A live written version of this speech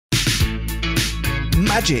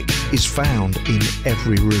Magic is found in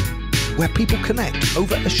every room, where people connect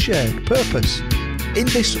over a shared purpose. In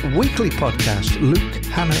this weekly podcast, Luke,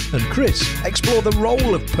 Hannah and Chris explore the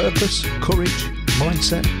role of purpose, courage,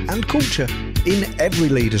 mindset and culture in every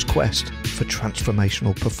leader's quest for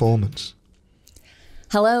transformational performance.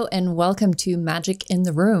 Hello and welcome to Magic in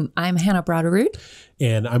the Room. I'm Hannah Broderud.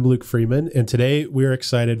 And I'm Luke Freeman. And today we're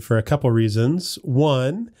excited for a couple reasons.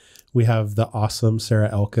 One, we have the awesome Sarah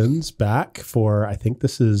Elkins back for, I think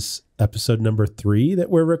this is episode number 3 that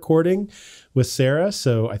we're recording with Sarah.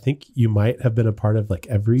 So I think you might have been a part of like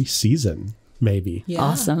every season, maybe. Yeah.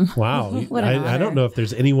 Awesome. Wow. I don't know if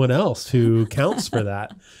there's anyone else who counts for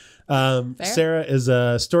that. Sarah is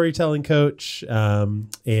a storytelling coach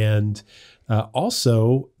and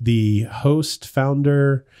also the host,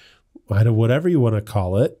 founder, whatever you want to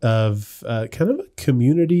call it, of kind of a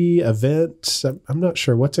community event. I'm not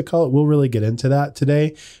sure what to call it. We'll really get into that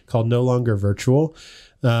today, called No Longer Virtual.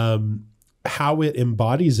 How it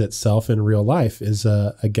embodies itself in real life is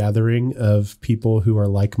a gathering of people who are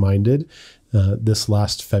like-minded. This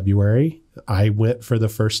last February, I went for the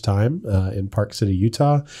first time in Park City,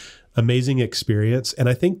 Utah. Amazing experience. And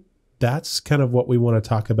I think that's kind of what we want to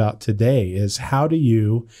talk about today is how do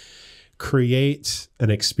you create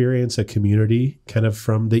an experience, a community kind of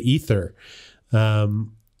from the ether.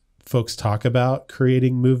 Folks talk about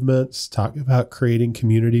creating movements, talk about creating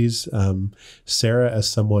communities. Sarah, as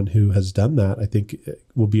someone who has done that, I think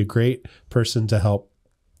will be a great person to help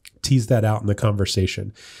tease that out in the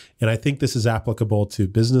conversation. And I think this is applicable to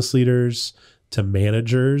business leaders, to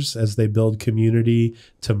managers as they build community,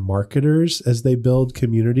 to marketers as they build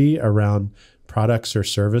community around products or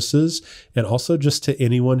services, and also just to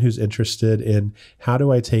anyone who's interested in how do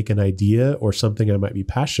I take an idea or something I might be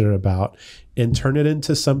passionate about and turn it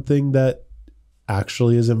into something that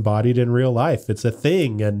actually is embodied in real life. It's a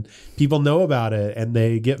thing and people know about it and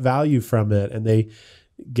they get value from it and they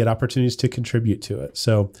get opportunities to contribute to it.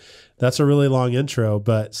 So that's a really long intro,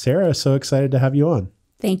 but Sarah, so excited to have you on.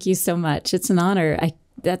 Thank you so much. It's an honor.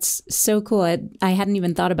 That's so cool. I hadn't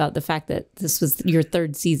even thought about the fact that this was your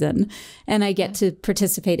 3rd season and I get to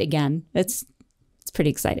participate again. It's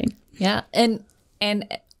pretty exciting. Yeah. And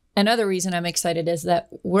another reason I'm excited is that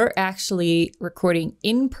we're actually recording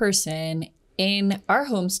in person in our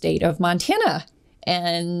home state of Montana.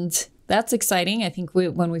 And that's exciting. I think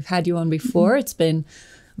when we've had you on before, it's been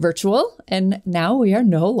virtual, and now we are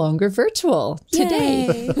no longer virtual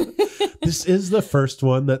today. This is the first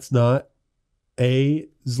one that's not a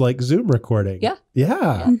like Zoom recording. Yeah.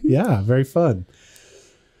 Yeah. Very fun.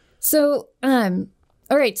 So, all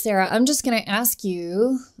right, Sarah, I'm just going to ask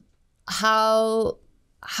you how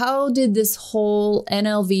did this whole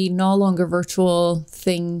NLV no longer virtual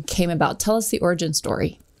thing came about? Tell us the origin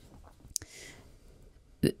story.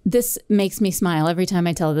 This makes me smile every time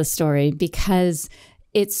I tell this story because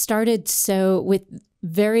it started with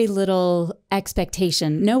very little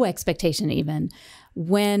expectation, no expectation even.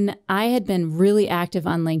 When I had been really active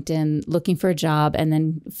on LinkedIn, looking for a job and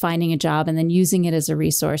then finding a job and then using it as a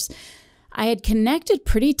resource, I had connected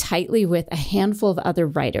pretty tightly with a handful of other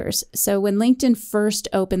writers. So when LinkedIn first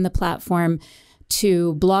opened the platform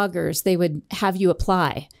to bloggers, they would have you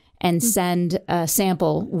apply and send a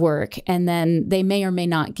sample work, and then they may or may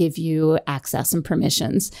not give you access and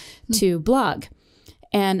permissions to blog.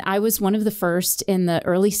 And I was one of the first in the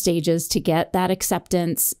early stages to get that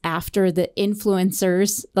acceptance after the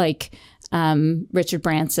influencers like Richard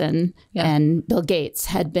Branson and Bill Gates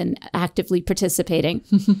had been actively participating.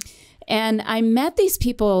 And I met these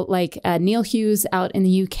people like Neil Hughes out in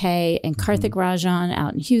the UK and Karthik Rajan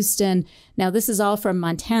out in Houston. Now, this is all from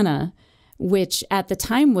Montana, which at the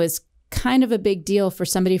time was kind of a big deal for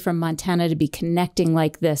somebody from Montana to be connecting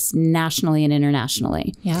like this nationally and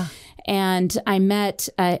internationally. Yeah. And I met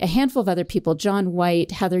a handful of other people, John White,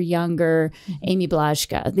 Heather Younger, Amy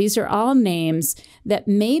Blazka. These are all names that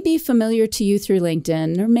may be familiar to you through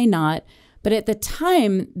LinkedIn or may not. But at the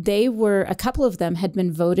time, a couple of them had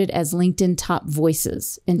been voted as LinkedIn top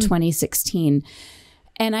voices in 2016.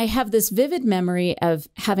 And I have this vivid memory of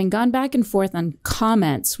having gone back and forth on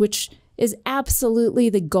comments, which is absolutely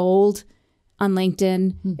the gold on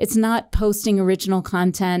LinkedIn. It's not posting original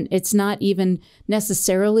content. It's not even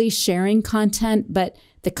necessarily sharing content, but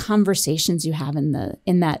the conversations you have in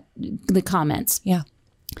the comments. Yeah.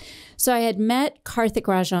 So I had met Karthik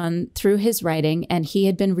Rajan through his writing, and he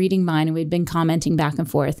had been reading mine, and we'd been commenting back and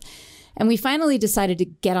forth. And we finally decided to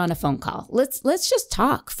get on a phone call. Let's just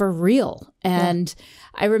talk for real. And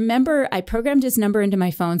I remember I programmed his number into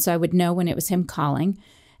my phone so I would know when it was him calling.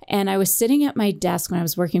 And I was sitting at my desk when I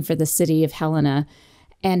was working for the city of Helena,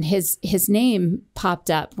 And his name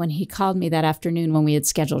popped up when he called me that afternoon when we had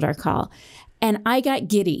scheduled our call. And I got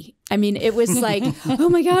giddy. I mean, it was like, oh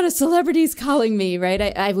my God, a celebrity's calling me,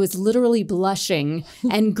 right? I was literally blushing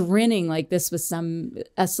and grinning like this was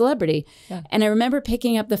a celebrity. Yeah. And I remember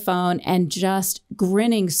picking up the phone and just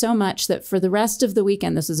grinning so much that for the rest of the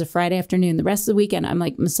weekend, this was a Friday afternoon, the rest of the weekend, I'm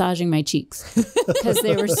like massaging my cheeks because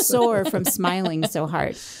they were sore from smiling so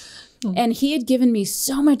hard. And he had given me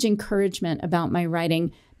so much encouragement about my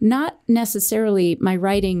writing, not necessarily my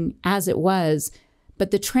writing as it was, but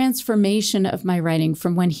the transformation of my writing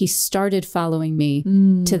from when he started following me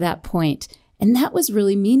to that point. And that was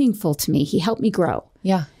really meaningful to me. He helped me grow.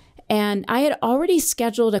 Yeah. And I had already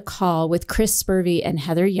scheduled a call with Chris Spurvey and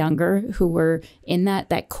Heather Younger, who were in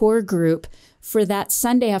that core group, for that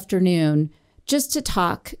Sunday afternoon, just to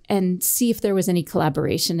talk and see if there was any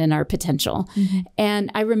collaboration in our potential. Mm-hmm. And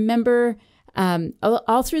I remember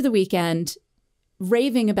all through the weekend,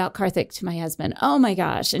 raving about Karthik to my husband. Oh my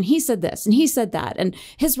gosh. And he said this and he said that. And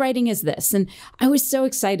his writing is this. And I was so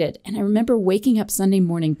excited. And I remember waking up Sunday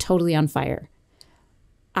morning totally on fire.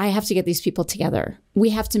 I have to get these people together.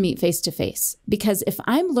 We have to meet face to face. Because if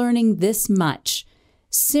I'm learning this much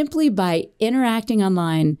simply by interacting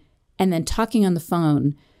online and then talking on the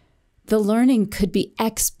phone, the learning could be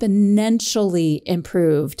exponentially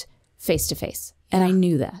improved face to face. And I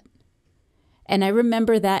knew that. And I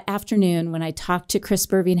remember that afternoon when I talked to Chris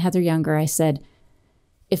Spurvey and Heather Younger, I said,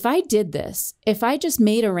 if I did this, if I just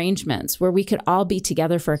made arrangements where we could all be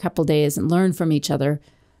together for a couple days and learn from each other,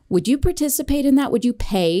 would you participate in that? Would you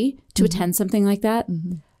pay to attend something like that?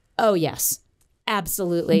 Mm-hmm. Oh, yes,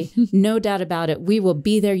 absolutely. No doubt about it. We will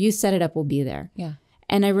be there. You set it up, we'll be there. Yeah.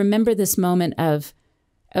 And I remember this moment of,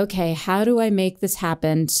 okay, how do I make this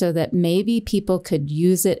happen so that maybe people could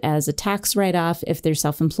use it as a tax write-off if they're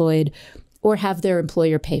self-employed, or have their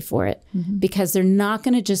employer pay for it, because they're not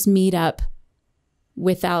going to just meet up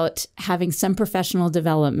without having some professional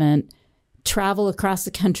development, travel across the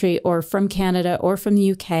country or from Canada or from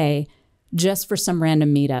the UK just for some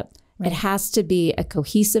random meetup. Right. It has to be a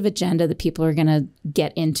cohesive agenda that people are going to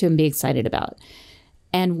get into and be excited about.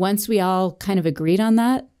 And once we all kind of agreed on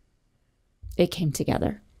that, it came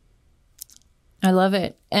together. I love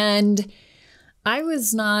it. And I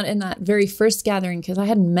was not in that very first gathering because I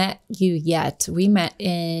hadn't met you yet. We met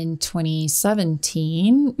in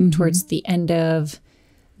 2017, towards the end of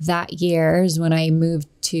that year is when I moved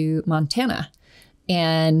to Montana.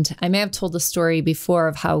 And I may have told the story before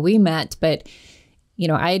of how we met, but you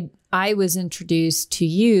know, I was introduced to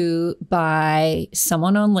you by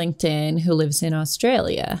someone on LinkedIn who lives in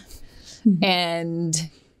Australia. And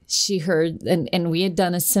she heard, and we had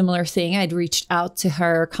done a similar thing. I'd reached out to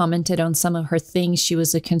her, commented on some of her things. She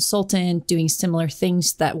was a consultant doing similar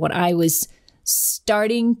things that what I was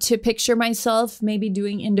starting to picture myself maybe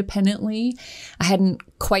doing independently. I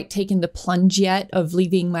hadn't quite taken the plunge yet of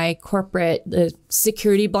leaving my the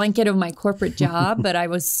security blanket of my corporate job, but I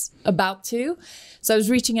was about to. So I was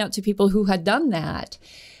reaching out to people who had done that.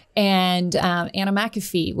 And Anna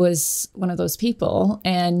McAfee was one of those people,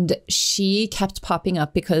 and she kept popping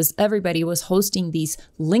up because everybody was hosting these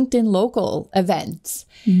LinkedIn local events.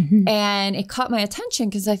 And it caught my attention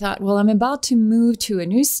because I thought, well, I'm about to move to a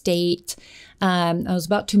new state. I was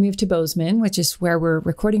about to move to Bozeman, which is where we're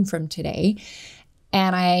recording from today.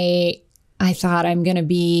 And I thought I'm going to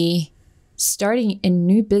be starting a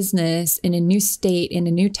new business in a new state, in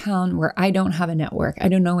a new town where I don't have a network. I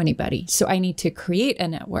don't know anybody. So I need to create a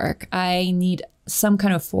network. I need some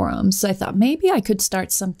kind of forum. So I thought maybe I could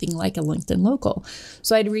start something like a LinkedIn local.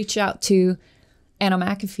 So I'd reach out to Anna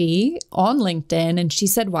McAfee on LinkedIn, and she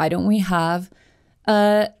said, why don't we have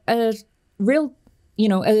a real,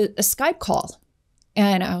 a Skype call?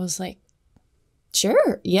 And I was like,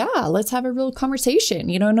 sure. Yeah. Let's have a real conversation.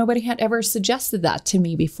 Nobody had ever suggested that to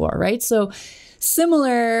me before. Right. So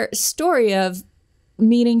similar story of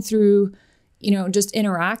meeting through, just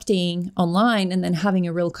interacting online and then having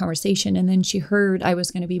a real conversation. And then she heard I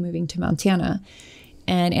was going to be moving to Montana.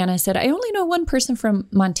 And Anna said, I only know one person from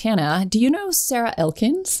Montana. Do you know Sarah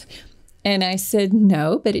Elkins? And I said,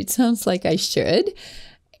 no, but it sounds like I should.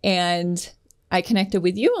 And I connected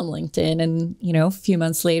with you on LinkedIn. And, a few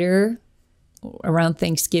months later, around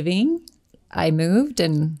Thanksgiving, I moved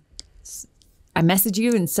and I messaged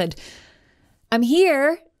you and said, I'm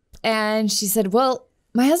here. And she said, well,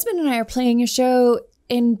 my husband and I are playing a show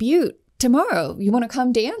in Butte tomorrow. You want to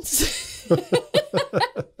come dance?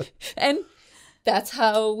 And that's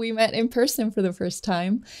how we met in person for the first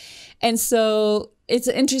time. And so it's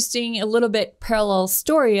an interesting, a little bit parallel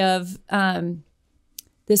story of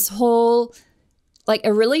this whole, like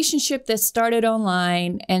a relationship that started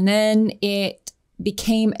online and then it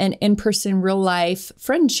became an in-person real life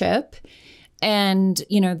friendship. And,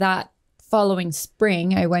 that following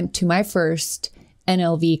spring, I went to my first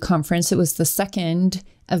NLV conference. It was the second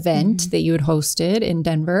event that you had hosted in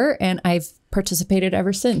Denver, and I've participated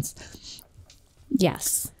ever since.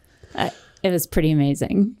 Yes. It was pretty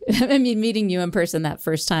amazing. I mean, meeting you in person that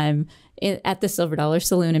first time at the Silver Dollar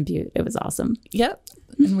Saloon in Butte, it was awesome. Yep.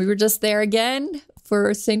 And we were just there again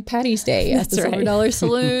for St. Patty's Day at the Silver Dollar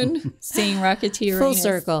Saloon, seeing Rocketeer. Full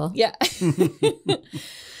circle. Yeah.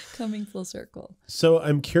 Coming full circle. So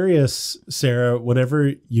I'm curious, Sarah,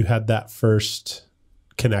 whenever you had that first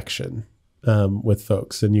connection with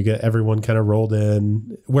folks and you get everyone kind of rolled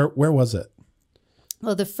in, where was it?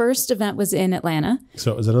 Well, the first event was in Atlanta.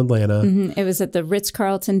 So it was in Atlanta. Mm-hmm. It was at the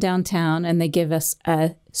Ritz-Carlton downtown, and they give us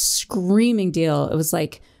a screaming deal. It was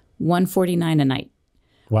like $149 a night,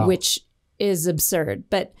 wow, which is absurd.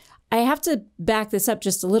 But I have to back this up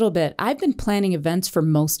just a little bit. I've been planning events for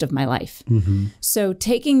most of my life. Mm-hmm. So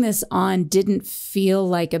taking this on didn't feel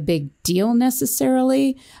like a big deal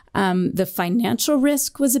necessarily. The financial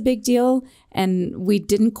risk was a big deal, and we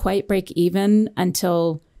didn't quite break even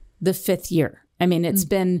until the 5th year. I mean, it's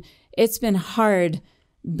been hard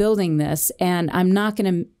building this, and I'm not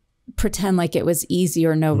going to pretend like it was easy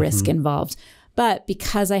or no risk involved. But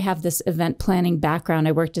because I have this event planning background,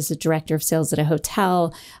 I worked as a director of sales at a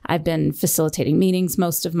hotel. I've been facilitating meetings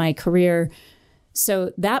most of my career.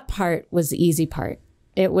 So that part was the easy part.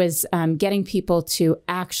 It was getting people to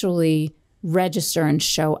actually register and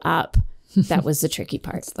show up. That was the tricky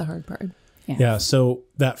part. That's the hard part. Yeah. So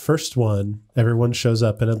that first one, everyone shows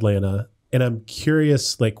up in Atlanta. And I'm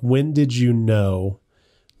curious, like, when did you know,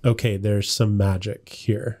 okay, there's some magic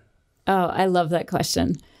here? Oh, I love that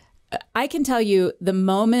question. I can tell you the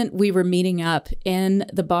moment we were meeting up in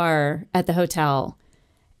the bar at the hotel,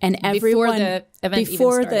 and everyone,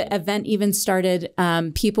 before the event even started,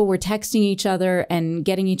 people were texting each other and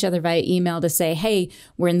getting each other via email to say, hey,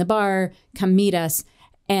 we're in the bar, come meet us.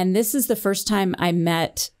 And this is the first time I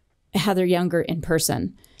met Heather Younger in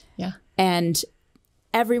person. Yeah. And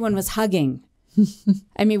everyone was hugging.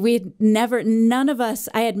 I mean, none of us,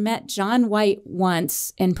 I had met John White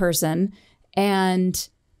once in person and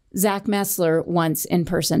Zach Messler once in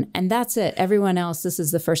person. And that's it. Everyone else, this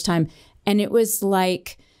is the first time. And it was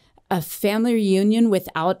like a family reunion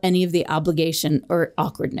without any of the obligation or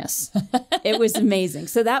awkwardness. It was amazing.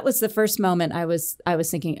 So that was the first moment I was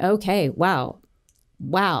thinking, okay, wow.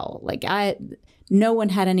 Like no one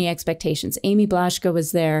had any expectations. Amy Blaschko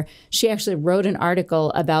was there. She actually wrote an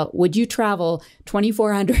article about, would you travel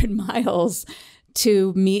 2,400 miles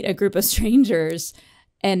to meet a group of strangers?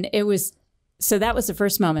 And so that was the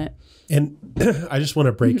first moment. And I just want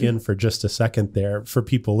to break in for just a second there for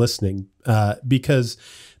people listening, because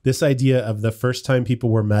this idea of the first time people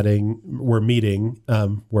were meeting. That's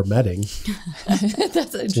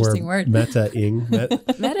an interesting word. Meta-ing.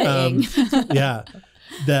 Meta-ing. Yeah.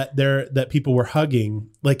 That people were hugging,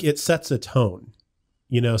 like, it sets a tone,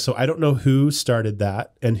 so I don't know who started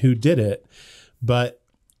that and who did it, but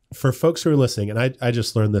for folks who are listening, and I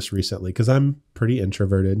just learned this recently because I'm pretty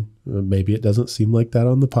introverted. Maybe it doesn't seem like that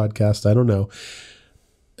on the podcast. I don't know.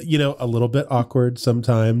 A little bit awkward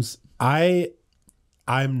sometimes. I'm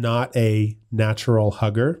not a natural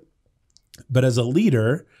hugger, but as a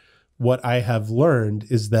leader, what I have learned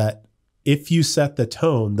is that if you set the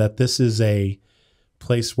tone that this is a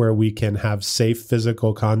place where we can have safe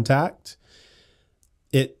physical contact,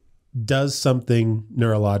 it does something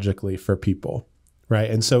neurologically for people, right?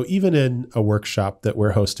 And so even in a workshop that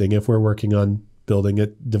we're hosting, if we're working on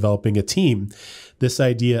developing a team, this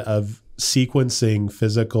idea of sequencing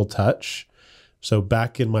physical touch. So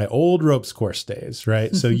back in my old ropes course days,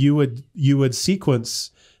 right? So you would sequence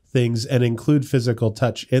things and include physical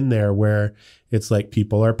touch in there where it's like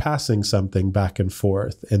people are passing something back and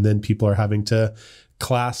forth, and then people are having to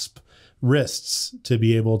clasp wrists to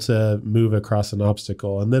be able to move across an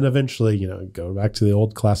obstacle. And then eventually, go back to the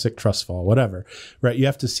old classic trust fall, whatever, right? You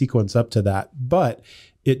have to sequence up to that, but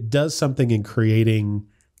it does something in creating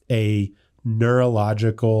a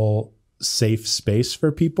neurological safe space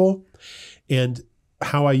for people. And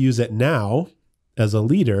how I use it now as a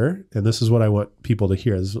leader, and this is what I want people to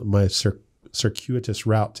hear, this is my circuitous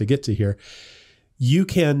route to get to here. You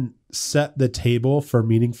can set the table for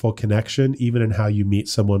meaningful connection, even in how you meet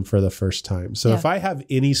someone for the first time. So if I have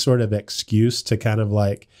any sort of excuse to kind of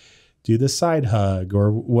like do the side hug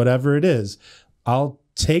or whatever it is, I'll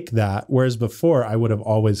take that. Whereas before I would have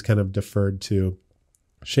always kind of deferred to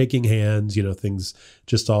shaking hands, things,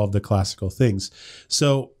 just all of the classical things.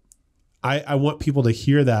 So I want people to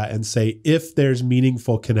hear that and say, if there's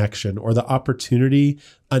meaningful connection or the opportunity,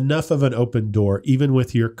 enough of an open door, even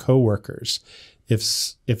with your coworkers,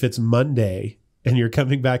 if it's Monday and you're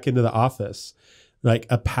coming back into the office, like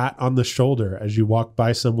a pat on the shoulder as you walk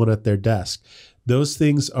by someone at their desk, those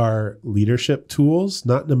things are leadership tools,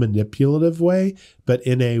 not in a manipulative way, but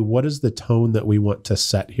in a what is the tone that we want to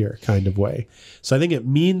set here kind of way. So I think it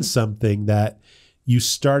means something that you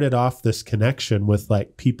started off this connection with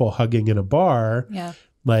like people hugging in a bar. Yeah.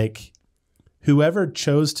 Like whoever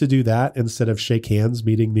chose to do that instead of shake hands,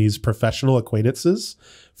 meeting these professional acquaintances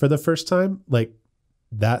for the first time, like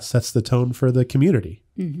that sets the tone for the community.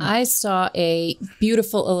 Mm-hmm. I saw a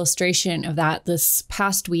beautiful illustration of that this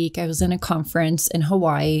past week. I was in a conference in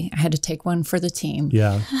Hawaii. I had to take one for the team.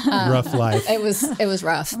 Yeah. Rough life. It was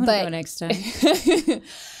rough. But next time.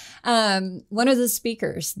 One of the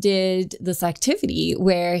speakers did this activity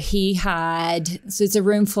where he had, so it's a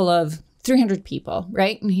room full of 300 people,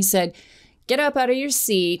 right? And he said, get up out of your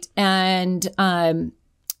seat and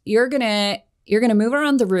you're going to move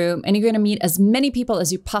around the room and you're going to meet as many people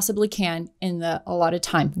as you possibly can in the allotted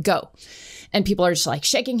time. Go. And people are just like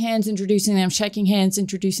shaking hands, introducing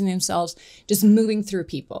themselves, just moving through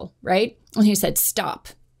people, right? And he said, stop.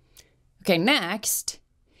 Okay, next.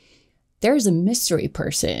 There's a mystery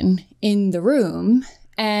person in the room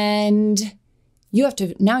and you have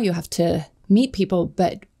to meet people,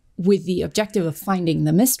 but with the objective of finding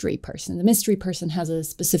the mystery person. The mystery person has a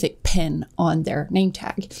specific pin on their name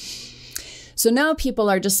tag. So now people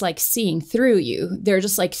are just like seeing through you. They're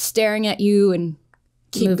just like staring at you and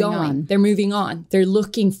keep going. They're moving on. They're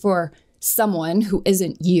looking for someone who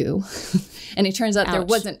isn't you. And it turns out there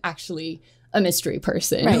wasn't actually a mystery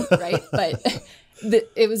person, right? But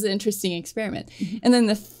it was an interesting experiment. Mm-hmm. And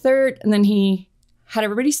then and then he had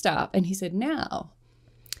everybody stop and he said, now,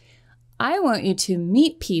 I want you to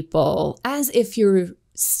meet people as if you're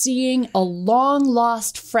seeing a long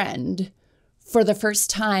lost friend for the first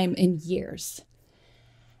time in years.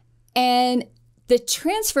 And the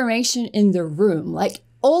transformation in the room, like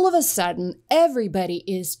all of a sudden, everybody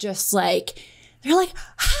is just like, they're like,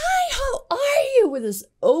 hi, how are you? With this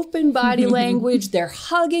open body language. They're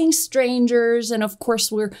hugging strangers. And of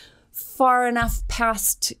course, we're far enough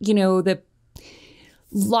past, the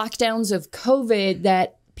lockdowns of COVID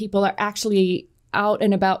that people are actually out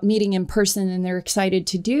and about meeting in person and they're excited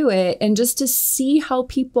to do it. And just to see how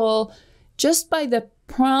people, just by the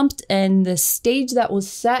prompt and the stage that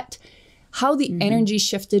was set, how the energy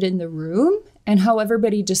shifted in the room and how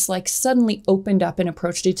everybody just like suddenly opened up and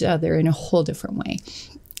approached each other in a whole different way.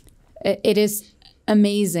 It is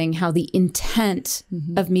amazing how the intent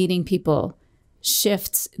of meeting people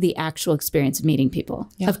shifts the actual experience of meeting people,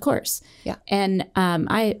 of course. Yeah. And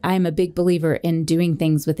I'm a big believer in doing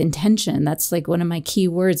things with intention. That's like one of my key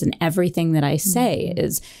words in everything that I say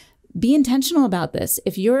is be intentional about this.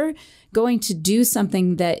 If you're going to do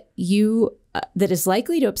something that that is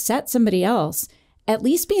likely to upset somebody else, at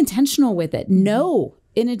least be intentional with it. Know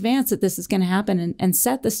in advance that this is going to happen and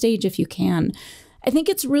set the stage if you can. I think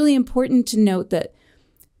it's really important to note that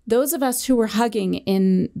those of us who were hugging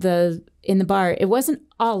in the bar, it wasn't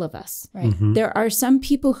all of us. Right. Mm-hmm. There are some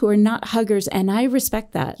people who are not huggers, and I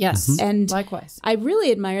respect that. Yes. And likewise. I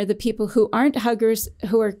really admire the people who aren't huggers,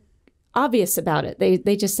 who are obvious about it.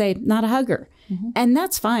 They just say, not a hugger. And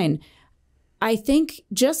that's fine. I think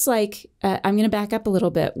just like, I'm going to back up a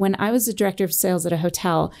little bit. When I was the director of sales at a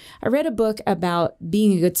hotel, I read a book about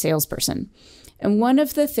being a good salesperson. And one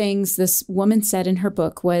of the things this woman said in her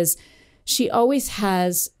book was she always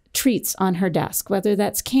has treats on her desk, whether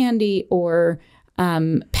that's candy or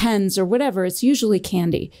pens or whatever. It's usually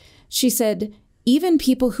candy. She said, even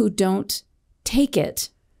people who don't take it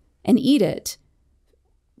and eat it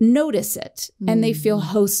notice it and they feel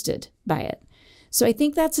hosted by it. So I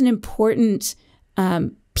think that's an important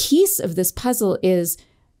piece of this puzzle is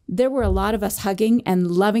there were a lot of us hugging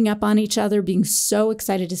and loving up on each other, being so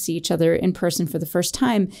excited to see each other in person for the first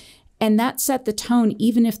time. And that set the tone,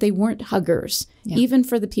 even if they weren't huggers, even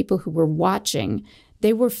for the people who were watching,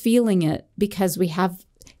 they were feeling it because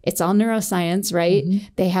it's all neuroscience, right?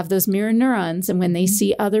 They have those mirror neurons. And when they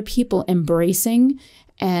see other people embracing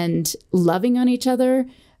and loving on each other,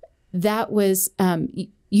 that was,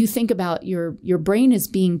 you think about your brain is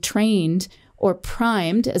being trained or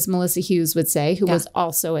primed, as Melissa Hughes would say, who was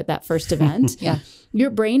also at that first event. Your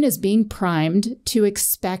brain is being primed to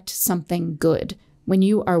expect something good when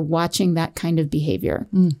you are watching that kind of behavior.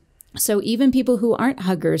 So even people who aren't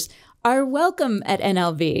huggers are welcome at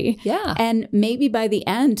NLV. And maybe by the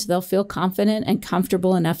end, they'll feel confident and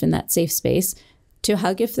comfortable enough in that safe space to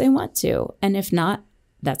hug if they want to. And if not,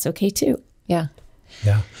 that's okay too.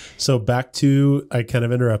 Yeah. So back to, I kind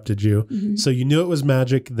of interrupted you. Mm-hmm. So you knew it was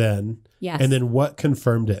magic then. Yes. And then what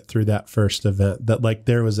confirmed it through that first event? That like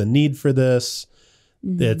there was a need for this.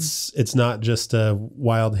 Mm-hmm. It's not just a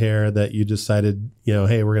wild hair that you decided, you know,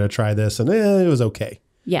 hey, we're going to try this, and it was okay.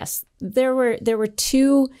 Yes. There were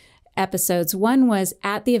 2 episodes. One was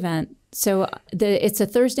at the event. So it's a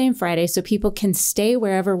Thursday and Friday, so people can stay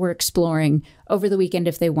wherever we're exploring over the weekend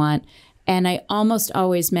if they want. And I almost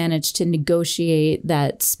always manage to negotiate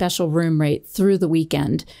that special room rate through the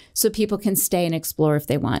weekend so people can stay and explore if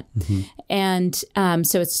they want. Mm-hmm. And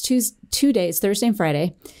so it's 2 days, Thursday and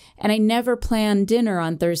Friday. And I never plan dinner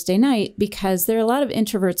on Thursday night because there are a lot of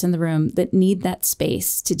introverts in the room that need that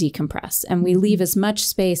space to decompress. And we leave as much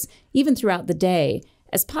space, even throughout the day,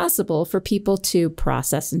 as possible for people to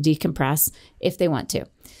process and decompress if they want to.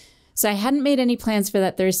 So I hadn't made any plans for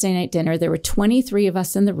that Thursday night dinner. There were 23 of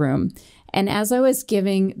us in the room. And as I was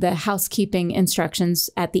giving the housekeeping instructions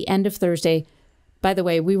at the end of Thursday, by the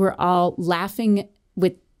way, we were all laughing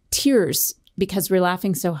with tears because we're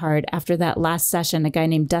laughing so hard after that last session. A guy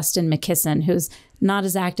named Dustin McKisson, who's not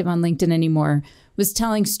as active on LinkedIn anymore, was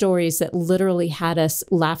telling stories that literally had us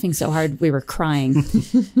laughing so hard we were crying.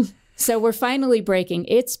 So we're finally breaking.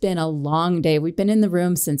 It's been a long day. We've been in the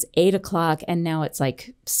room since 8 o'clock and now it's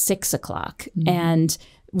like 6 o'clock and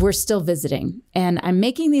we're still visiting. And I'm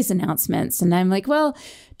making these announcements and I'm like, well,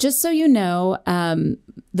 just so you know,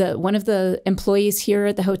 one of the employees here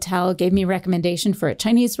at the hotel gave me a recommendation for a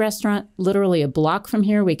Chinese restaurant, literally a block from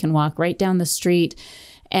here. We can walk right down the street.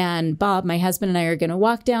 And Bob, my husband, and I are going to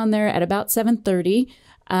walk down there at about 7:30.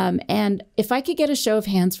 And if I could get a show of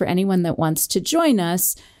hands for anyone that wants to join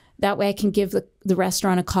us, that way I can give the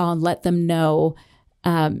restaurant a call and let them know,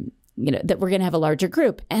 that we're going to have a larger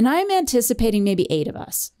group. And I'm anticipating maybe 8 of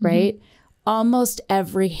us, right? Almost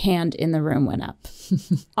every hand in the room went up.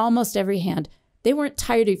 Almost every hand. They weren't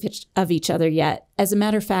tired of each other yet. As a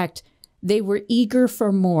matter of fact, they were eager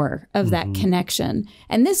for more of that connection.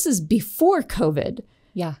 And this is before COVID.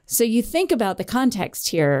 Yeah. So you think about the context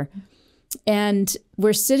here. And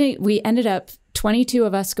we ended up 22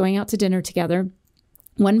 of us going out to dinner together.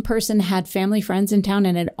 One person had family friends in town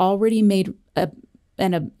and had already made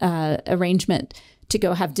an arrangement to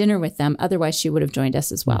go have dinner with them. Otherwise, she would have joined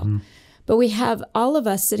us as well. But we have all of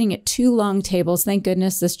us sitting at 2 long tables. Thank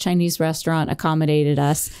goodness this Chinese restaurant accommodated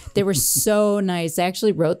us. They were so nice. I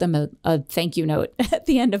actually wrote them a thank you note at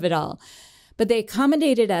the end of it all. But they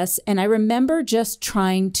accommodated us. And I remember just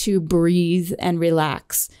trying to breathe and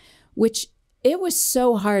relax, which it was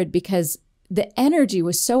so hard because the energy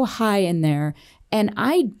was so high in there. And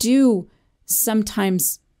I do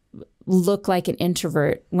sometimes look like an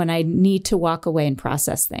introvert when I need to walk away and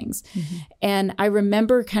process things. And I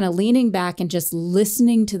remember kind of leaning back and just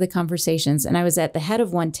listening to the conversations. And I was at the head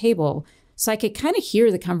of one table, so I could kind of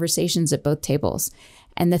hear the conversations at both tables.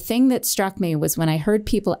 And the thing that struck me was when I heard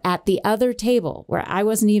people at the other table where I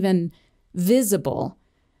wasn't even visible,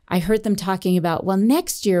 I heard them talking about, well,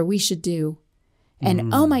 next year we should do.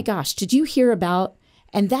 And oh my gosh, did you hear about?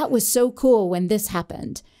 And that was so cool when this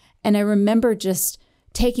happened. And I remember just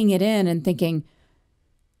taking it in and thinking,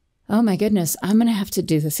 oh my goodness, I'm going to have to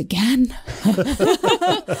do this again.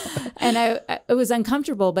 And it was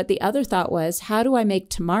uncomfortable. But the other thought was, how do I make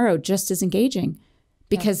tomorrow just as engaging?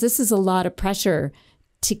 Because this is a lot of pressure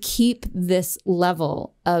to keep this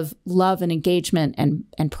level of love and engagement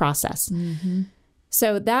and process.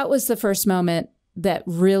 So that was the first moment that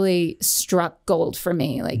really struck gold for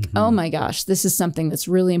me. Like, oh my gosh, this is something that's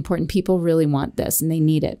really important. People really want this and they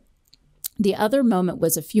need it. The other moment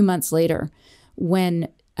was a few months later when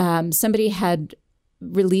somebody had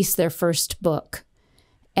released their first book.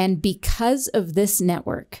 And because of this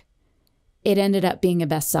network, it ended up being a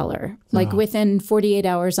bestseller, like within 48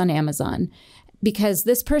 hours on Amazon, because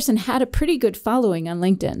this person had a pretty good following on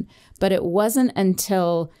LinkedIn. But it wasn't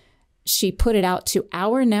until she put it out to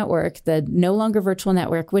our network, the No Longer Virtual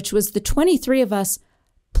Network, which was the 23 of us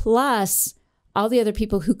plus all the other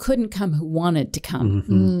people who couldn't come, who wanted to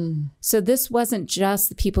come. So this wasn't just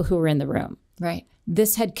the people who were in the room. Right.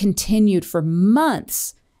 This had continued for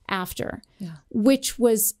months after, which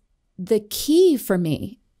was the key for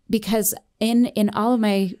me, because in all of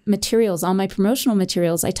my materials, all my promotional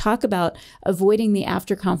materials, I talk about avoiding the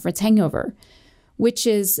after conference hangover, which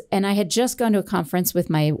is, and I had just gone to a conference with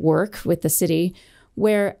my work with the city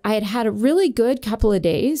where I had had a really good couple of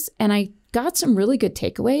days and I got some really good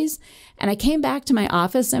takeaways. And I came back to my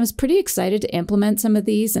office and I was pretty excited to implement some of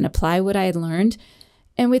these and apply what I had learned.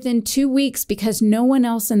 And within 2 weeks, because no one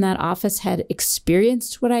else in that office had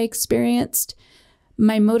experienced what I experienced,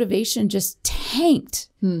 my motivation just tanked.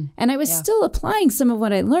 And I was still applying some of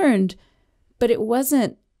what I learned, but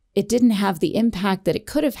it didn't have the impact that it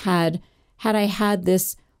could have had I had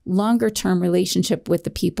this longer term relationship with the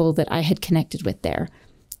people that I had connected with there.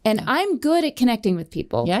 And I'm good at connecting with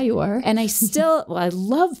people. Yeah, you are. And I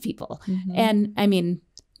love people. And I mean,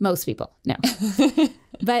 most people, no.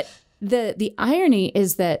 But the irony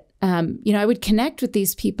is that, I would connect with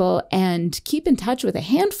these people and keep in touch with a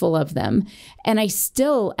handful of them. And I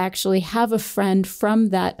still actually have a friend from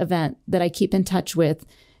that event that I keep in touch with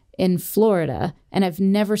in Florida. And I've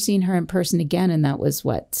never seen her in person again. And that was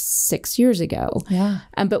 6 years ago. Yeah.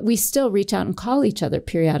 But we still reach out and call each other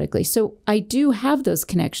periodically. So I do have those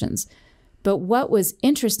connections. But what was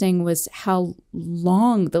interesting was how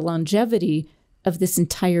long the longevity of this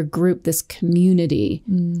entire group, this community,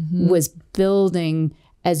 was building,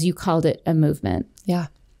 as you called it, a movement. Yeah.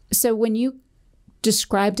 So when you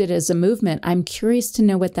described it as a movement, I'm curious to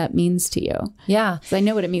know what that means to you. Yeah. 'Cause I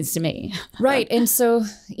know what it means to me. Right. And so,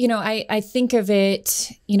 I think of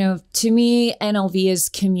it, to me, NLV is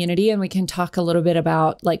community, and we can talk a little bit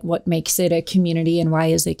about like what makes it a community and why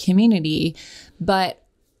is it community. But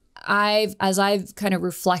as I've kind of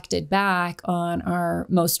reflected back on our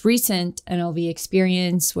most recent NLV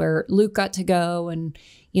experience where Luke got to go and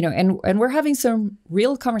we're having some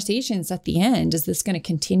real conversations at the end. Is this going to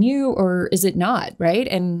continue or is it not? Right.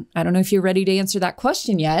 And I don't know if you're ready to answer that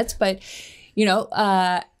question yet, but,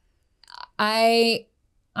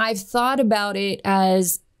 I've thought about it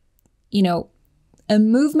as, a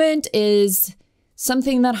movement is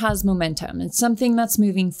something that has momentum. It's something that's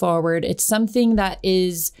moving forward. It's something that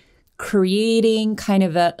is creating kind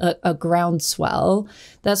of a groundswell.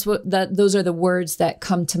 Those are the words that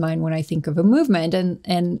come to mind when I think of a movement.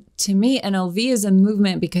 And to me, NLV is a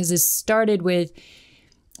movement because it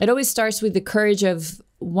always starts with the courage of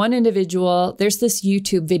one individual. There's this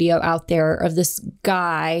YouTube video out there of this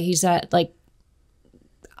guy. He's at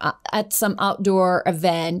some outdoor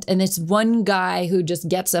event, and it's one guy who just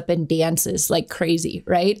gets up and dances like crazy,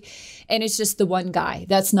 right? And it's just the one guy.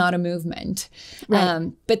 That's not a movement.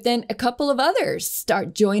 Right. But then a couple of others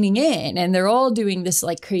start joining in, and they're all doing this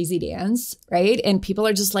like crazy dance, right? And people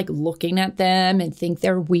are just like looking at them and think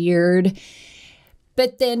they're weird.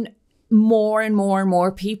 But then more and more and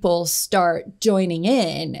more people start joining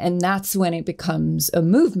in, and that's when it becomes a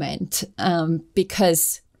movement,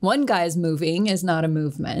 because one guy's moving is not a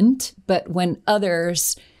movement, but when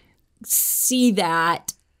others see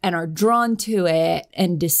that and are drawn to it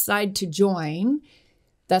and decide to join,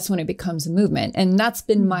 that's when it becomes a movement. And that's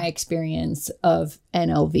been my experience of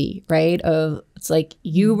NLV, right? It's like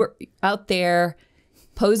you were out there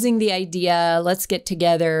posing the idea, let's get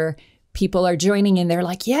together. People are joining in. They're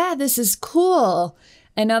like, yeah, this is cool.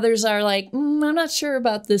 And others are like, I'm not sure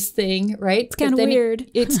about this thing, right? It's kind of weird.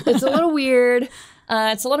 It's a little weird.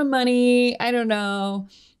 It's a lot of money. I don't know.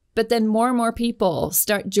 But then more and more people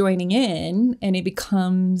start joining in, and it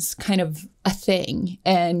becomes kind of a thing.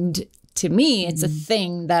 And to me, it's a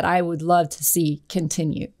thing that I would love to see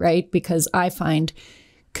continue, right? Because I find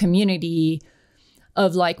community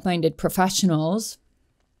of like-minded professionals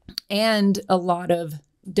and a lot of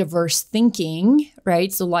diverse thinking,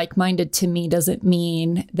 right? So like-minded to me doesn't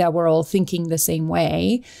mean that we're all thinking the same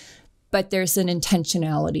way, but there's an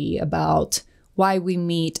intentionality about why we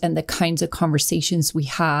meet and the kinds of conversations we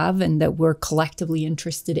have and that we're collectively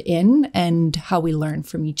interested in and how we learn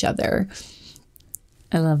from each other.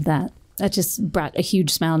 I love that. That just brought a huge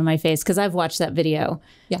smile to my face because I've watched that video.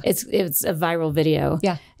 Yeah. It's a viral video.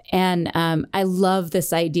 Yeah. And I love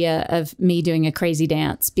this idea of me doing a crazy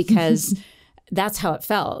dance because that's how it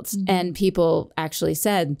felt. Mm-hmm. And people actually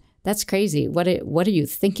said, that's crazy. What are you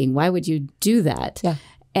thinking? Why would you do that? Yeah.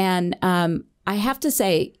 And I have to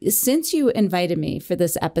say, since you invited me for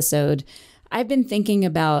this episode, I've been thinking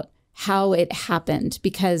about how it happened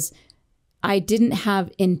because I didn't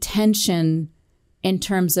have intention in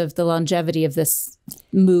terms of the longevity of this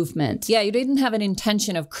movement. Yeah, you didn't have an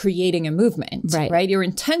intention of creating a movement, right? Your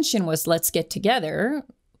intention was, let's get together.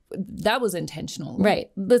 That was intentional.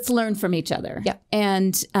 Right. Let's learn from each other. Yeah.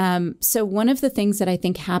 And so one of the things that I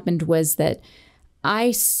think happened was that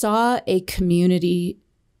I saw a community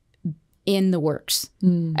in the works,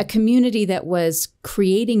 a community that was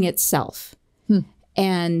creating itself.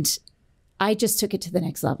 And I just took it to the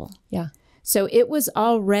next level. Yeah. So it was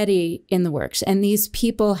already in the works. And these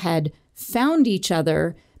people had found each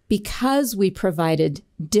other because we provided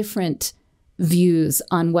different views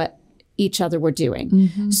on what each other were doing.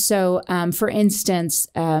 Mm-hmm. So, for instance,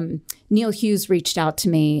 Neil Hughes reached out to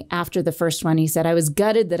me after the first one. He said, I was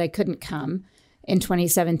gutted that I couldn't come in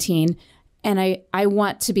 2017. And I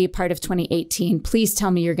want to be a part of 2018. Please tell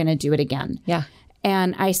me you're going to do it again. Yeah.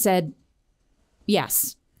 And I said,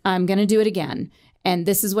 yes. I'm going to do it again. And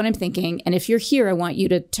this is what I'm thinking. And if you're here, I want you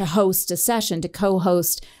to host a session, to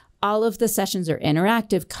co-host. All of the sessions are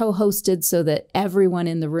interactive, co-hosted, so that everyone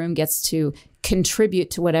in the room gets to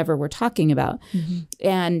contribute to whatever we're talking about.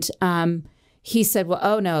 And he said, well,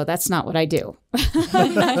 oh no, that's not what I do.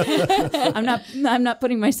 I'm not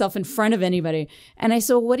putting myself in front of anybody. And I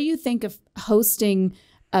said, well, what do you think of hosting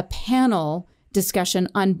a panel discussion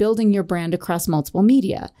on building your brand across multiple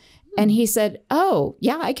media? And he said, oh,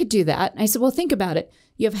 yeah, I could do that. And I said, well, think about it.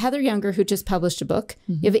 You have Heather Younger, who just published a book.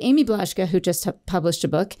 You have Amy Blaschka, who just published a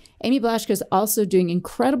book. Amy Blaschka is also doing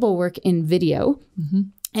incredible work in video.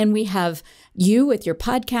 And we have you with your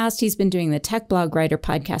podcast. He's been doing the Tech Blog Writer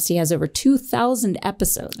podcast. He has over 2,000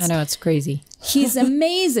 episodes. I know, it's crazy. He's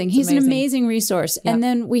amazing. He's an amazing resource. Yep. And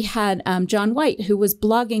then we had John White, who was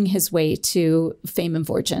blogging his way to fame and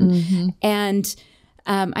fortune. And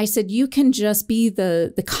I said, you can just be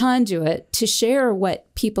the conduit to share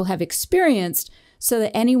what people have experienced so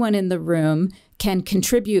that anyone in the room can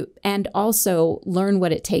contribute and also learn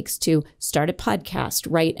what it takes to start a podcast,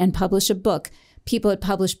 write and publish a book. People had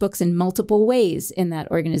published books in multiple ways in that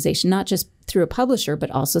organization, not just through a publisher,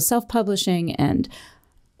 but also self-publishing and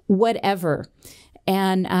whatever.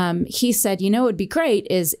 And he said, you know, what would be great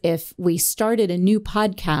is if we started a new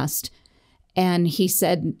podcast. And he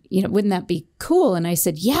said, you know, wouldn't that be cool? And I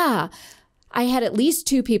said, yeah. I had at least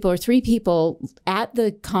 2 people or 3 people at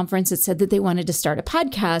the conference that said that they wanted to start a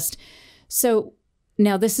podcast. So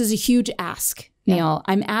now this is a huge ask, Neil.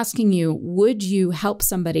 I'm asking you, would you help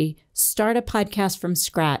somebody start a podcast from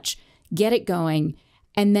scratch, get it going,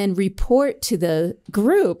 and then report to the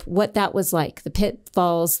group what that was like, the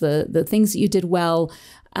pitfalls, the things that you did well,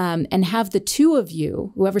 and have the 2 of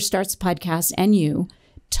you, whoever starts the podcast and you,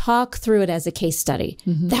 talk through it as a case study.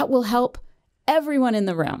 That will help everyone in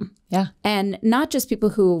the room. Yeah. And not just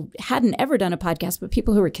people who hadn't ever done a podcast, but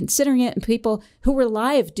people who were considering it and people who were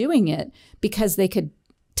live doing it because they could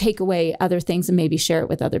take away other things and maybe share it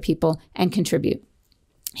with other people and contribute.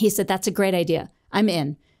 He said, that's a great idea. I'm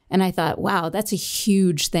in. And I thought, wow, that's a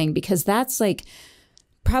huge thing, because that's like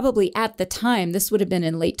probably at the time, this would have been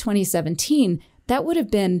in late 2017, that would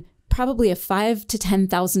have been probably a $5,000 to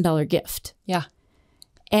 $10,000 gift. Yeah.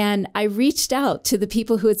 And I reached out to the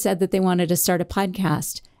people who had said that they wanted to start a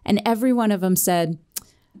podcast. And every one of them said,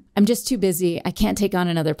 I'm just too busy. I can't take on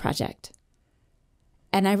another project.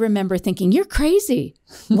 And I remember thinking, you're crazy.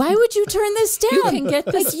 Why would you turn this down? You can get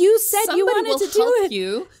this. Like you said you wanted to do it.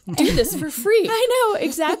 You do this for free. I know,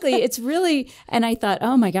 exactly. It's really, and I thought,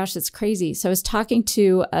 oh my gosh, that's crazy. So I was talking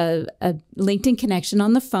to a LinkedIn connection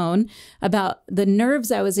on the phone about the nerves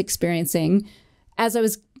I was experiencing as I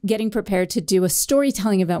was getting prepared to do a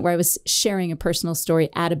storytelling event where I was sharing a personal story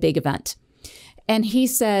at a big event. And he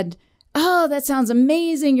said, oh, that sounds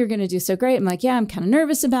amazing. You're going to do so great. I'm like, yeah, I'm kind of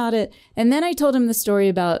nervous about it. And then I told him the story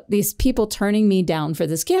about these people turning me down for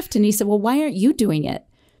this gift. And he said, well, why aren't you doing it?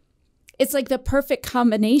 It's like the perfect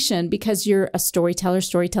combination, because you're a storyteller,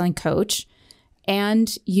 storytelling coach,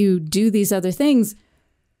 and you do these other things.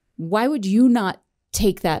 Why would you not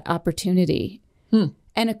take that opportunity?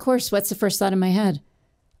 And of course, what's the first thought in my head?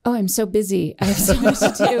 Oh, I'm so busy. I have so much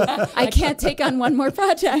to do. I can't take on one more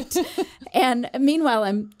project. And meanwhile,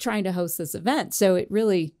 I'm trying to host this event. So it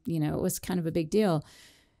really, it was kind of a big deal.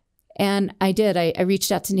 And I did. I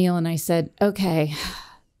reached out to Neil and I said, okay,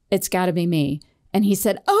 it's got to be me. And he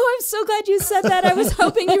said, oh, I'm so glad you said that. I was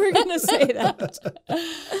hoping you were going to say that.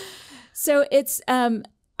 So it's,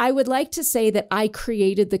 I would like to say that I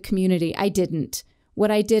created the community. I didn't. What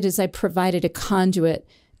I did is I provided a conduit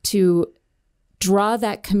to draw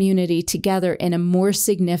that community together in a more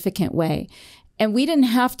significant way. And we didn't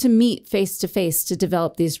have to meet face to face to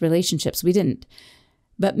develop these relationships. We didn't.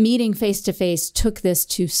 But meeting face to face took this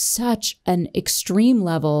to such an extreme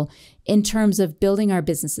level in terms of building our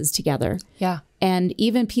businesses together. Yeah. And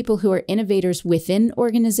even people who are innovators within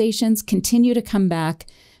organizations continue to come back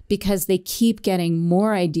because they keep getting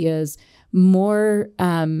more ideas, more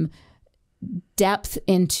depth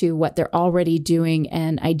into what they're already doing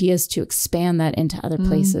and ideas to expand that into other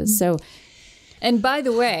places. So, and by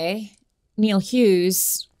the way, Neil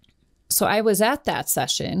Hughes, so I was at that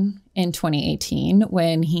session in 2018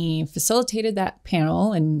 when he facilitated that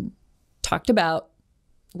panel and talked about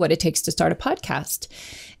what it takes to start a podcast.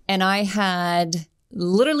 And I had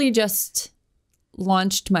literally just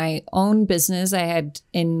launched my own business. I had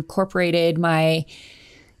incorporated my,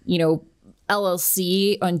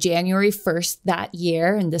 LLC on January 1st that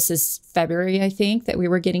year. And this is February, I think, that we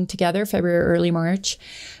were getting together, February, early March.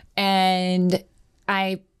 And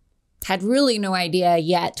I had really no idea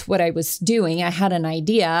yet what I was doing. I had an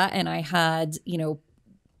idea and I had,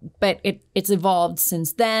 but it's evolved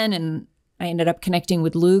since then. And I ended up connecting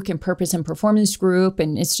with Luke and Purpose and Performance Group,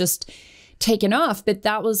 and it's just taken off. But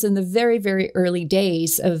that was in the very, very early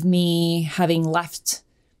days of me having left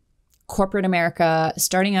corporate America,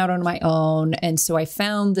 starting out on my own. And so I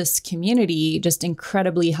found this community just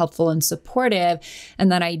incredibly helpful and supportive.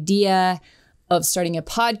 And that idea of starting a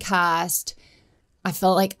podcast, I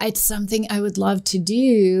felt like it's something I would love to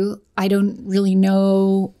do. I don't really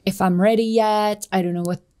know if I'm ready yet. I don't know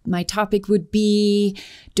what my topic would be.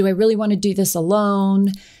 Do I really want to do this alone?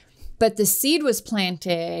 But the seed was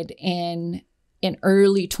planted in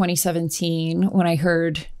early 2017 when I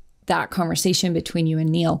heard that conversation between you and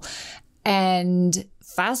Neil. And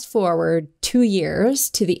fast forward 2 years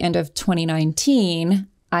to the end of 2019,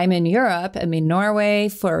 I'm in Europe. I'm in Norway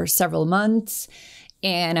for several months.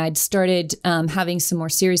 And I'd started having some more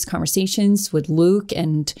serious conversations with Luke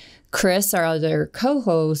and Chris, our other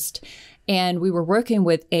co-host. And we were working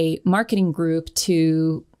with a marketing group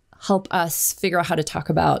to help us figure out how to talk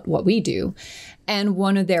about what we do. And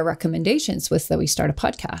one of their recommendations was that we start a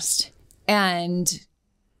podcast. And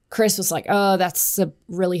Chris was like, oh, that's a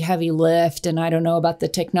really heavy lift. And I don't know about the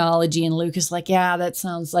technology. And Luke is like, yeah, that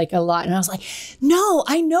sounds like a lot. And I was like, no,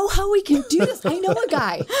 I know how we can do this. I know a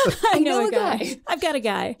guy. I know a guy. I've got a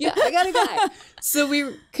guy. Yeah, I got a guy. So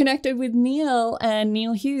we connected with Neil, and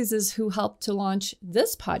Neil Hughes is who helped to launch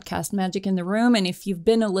this podcast, Magic in the Room. And if you've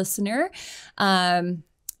been a listener,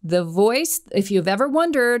 the voice, if you've ever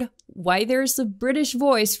wondered why there's a British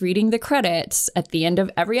voice reading the credits at the end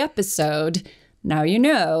of every episode, now you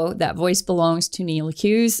know that voice belongs to Neil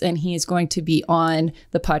Hughes, and he is going to be on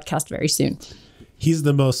the podcast very soon. He's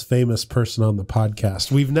the most famous person on the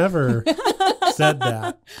podcast. We've never said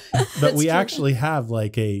that, but we actually have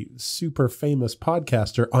like a super famous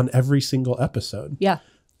podcaster on every single episode. Yeah.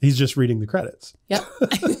 He's just reading the credits. Yep.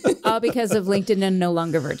 All because of LinkedIn and no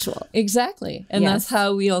longer virtual. Exactly. And Yes. that's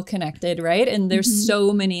how we all connected, right? And there's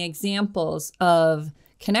so many examples of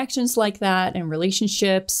connections like that and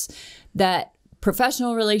relationships, that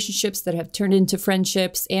professional relationships that have turned into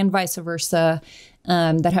friendships and vice versa,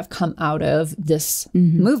 that have come out of this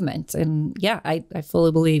movement. And yeah, I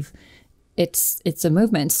fully believe it's a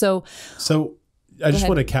movement. So I just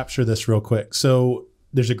want to capture this real quick. So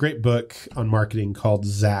there's a great book on marketing called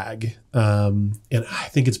Zag. And I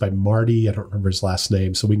think it's by Marty. I don't remember his last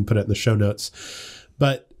name, so we can put it in the show notes.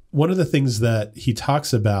 But one of the things that he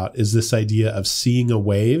talks about is this idea of seeing a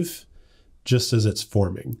wave just as it's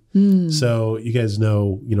forming. So you guys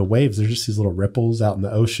know, waves, there's just these little ripples out in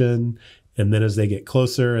the ocean. And then as they get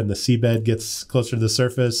closer and the seabed gets closer to the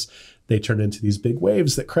surface, they turn into these big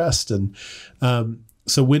waves that crest. And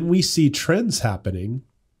so when we see trends happening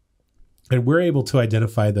and we're able to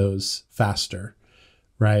identify those faster,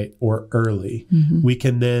 right, or early, we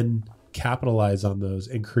can then capitalize on those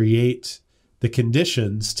and create the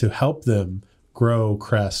conditions to help them grow,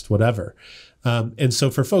 crest, whatever. And so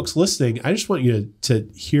for folks listening, I just want you to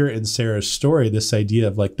hear in Sarah's story this idea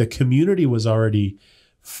of like the community was already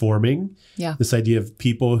forming. Yeah. This idea of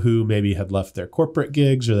people who maybe had left their corporate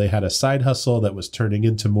gigs or they had a side hustle that was turning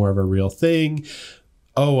into more of a real thing.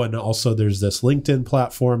 Oh, and also there's this LinkedIn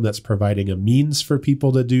platform that's providing a means for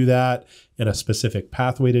people to do that and a specific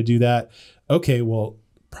pathway to do that. Okay, well,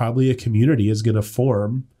 probably a community is going to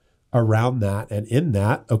form around that. And in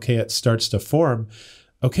that, okay, it starts to form.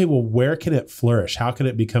 Okay, well, where can it flourish? How can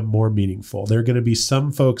it become more meaningful? There are going to be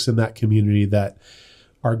some folks in that community that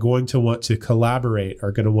are going to want to collaborate,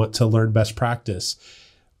 are going to want to learn best practice.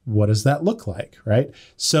 What does that look like, right?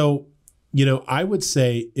 So, I would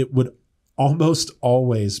say it would almost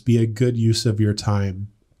always be a good use of your time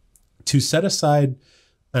to set aside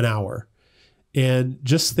an hour and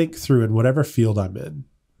just think through in whatever field I'm in.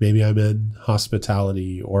 Maybe I'm in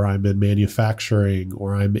hospitality, or I'm in manufacturing,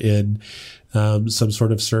 or I'm in some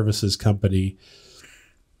sort of services company.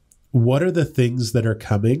 What are the things that are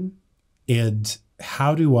coming? And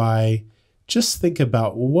how do I just think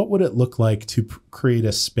about what would it look like to create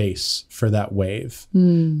a space for that wave,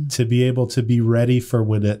 to be able to be ready for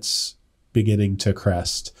when it's beginning to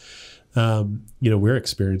crest? We're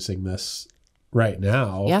experiencing this right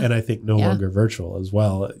now, and I think no longer virtual as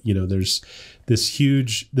well. There's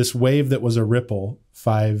this wave that was a ripple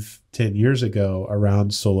 5-10 years ago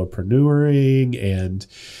around solopreneuring and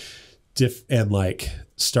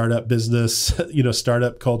startup business,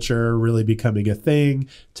 startup culture really becoming a thing.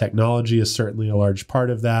 Technology is certainly a large part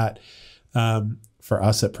of that. For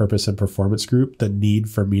us at Purpose and Performance Group, the need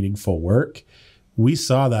for meaningful work, we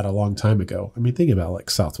saw that a long time ago. I mean, think about like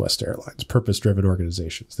Southwest Airlines, purpose-driven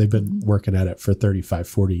organizations. They've been working at it for 35,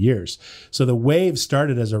 40 years. So the wave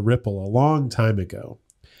started as a ripple a long time ago.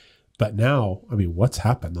 But now, I mean, what's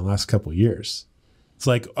happened the last couple of years? It's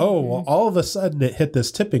like, oh, well, all of a sudden it hit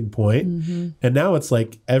this tipping point, and now it's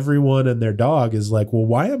like everyone and their dog is like, well,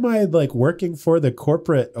 why am I like working for the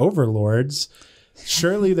corporate overlords?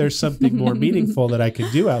 Surely there's something more meaningful that I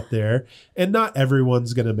can do out there. And not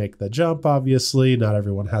everyone's going to make the jump, obviously. Not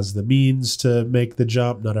everyone has the means to make the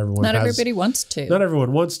jump. Not everybody wants to. Not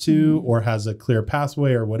everyone wants to or has a clear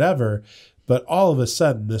pathway or whatever. But all of a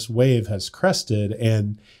sudden, this wave has crested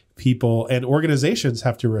and people and organizations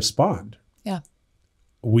have to respond. Yeah.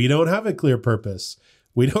 We don't have a clear purpose.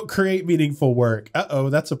 We don't create meaningful work.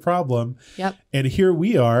 Uh-oh, that's a problem. Yep. And here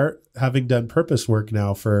we are having done purpose work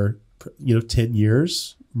now for 10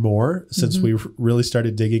 years more since we really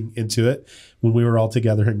started digging into it when we were all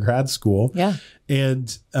together in grad school. Yeah.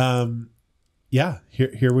 And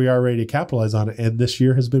here we are ready to capitalize on it. And this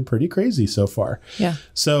year has been pretty crazy so far. Yeah.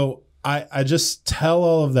 So I just tell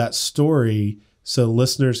all of that story so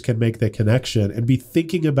listeners can make the connection and be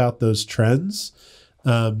thinking about those trends.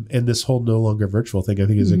 And this whole no longer virtual thing, I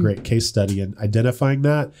think, is a great case study in identifying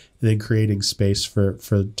that and then creating space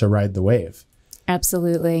to ride the wave.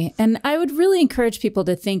 Absolutely. And I would really encourage people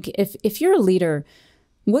to think, if you're a leader,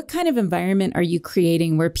 what kind of environment are you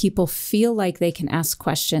creating where people feel like they can ask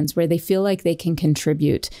questions, where they feel like they can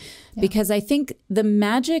contribute? Yeah. Because I think the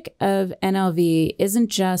magic of NLV isn't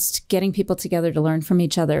just getting people together to learn from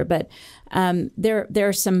each other, but there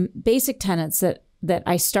are some basic tenets that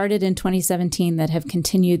I started in 2017 that have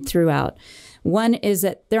continued throughout. One is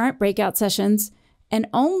that there aren't breakout sessions, and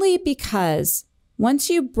only because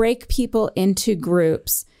once you break people into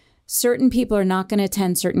groups, certain people are not going to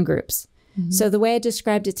attend certain groups. So the way I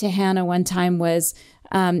described it to Hannah one time was,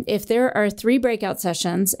 if there are 3 breakout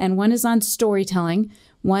sessions and one is on storytelling,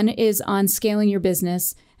 one is on scaling your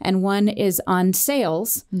business, and one is on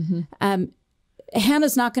sales,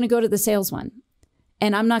 Hannah's not going to go to the sales one.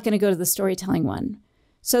 And I'm not going to go to the storytelling one.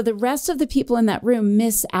 So the rest of the people in that room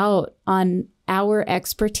miss out on our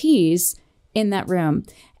expertise in that room.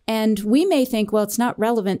 And we may think, well, it's not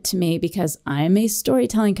relevant to me because I'm a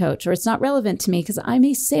storytelling coach, or it's not relevant to me because I'm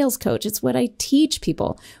a sales coach. It's what I teach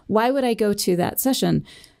people. Why would I go to that session?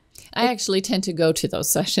 I actually tend to go to those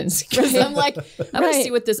sessions because I'm like, I want to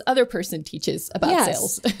see what this other person teaches about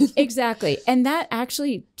sales. Exactly. And that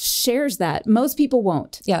actually shares that. Most people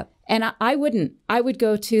won't. Yeah. And I wouldn't. I would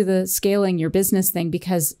go to the scaling your business thing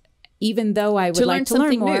because even though I would like to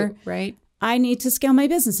learn more, new, right? I need to scale my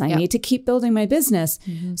business. I need to keep building my business.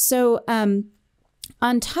 So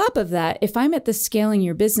on top of that, if I'm at the scaling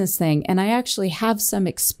your business thing and I actually have some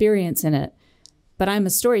experience in it, but I'm a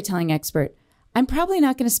storytelling expert, I'm probably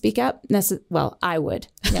not going to speak up. Well, I would,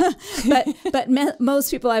 but most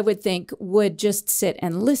people I would think would just sit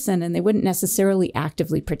and listen, and they wouldn't necessarily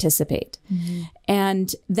actively participate.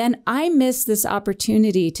 And then I miss this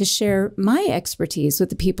opportunity to share my expertise with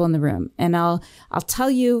the people in the room. And I'll tell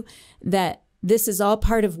you that this is all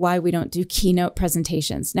part of why we don't do keynote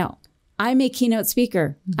presentations. Now, I'm a keynote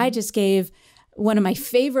speaker. I just gave one of my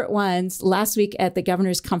favorite ones last week at the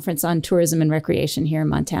Governor's Conference on Tourism and Recreation here in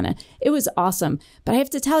Montana. It was awesome. But I have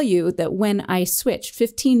to tell you that when I switched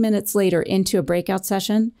 15 minutes later into a breakout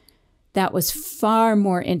session, that was far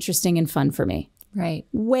more interesting and fun for me. Right.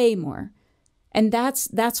 Way more. And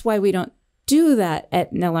that's why we don't do that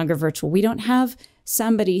at No Longer Virtual. We don't have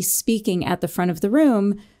somebody speaking at the front of the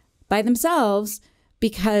room by themselves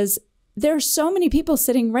because there are so many people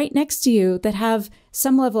sitting right next to you that have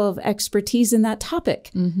some level of expertise in that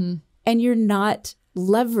topic. And you're not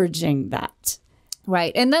leveraging that.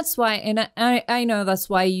 Right. And that's why, and I know that's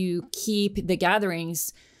why you keep the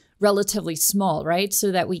gatherings relatively small, right?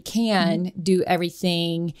 So that we can do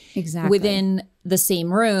everything within the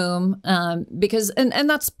same room. Because, and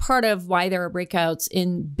that's part of why there are breakouts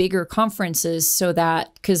in bigger conferences, so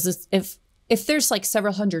that, because if there's like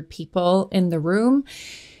several hundred people in the room,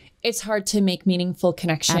 it's hard to make meaningful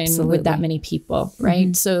connection with that many people,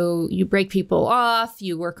 right? So you break people off,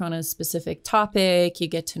 you work on a specific topic, you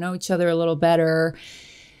get to know each other a little better.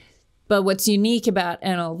 But what's unique about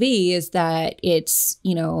NLV is that it's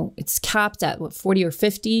capped at 40 or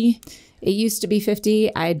 50? It used to be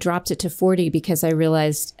 50. I dropped it to 40 because I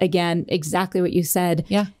realized, again, exactly what you said.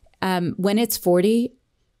 Yeah. When it's 40,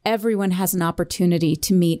 everyone has an opportunity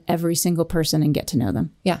to meet every single person and get to know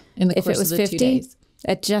them. Yeah. In the course of the 2 days.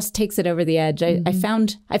 It just takes it over the edge. I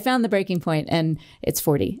found the breaking point, and it's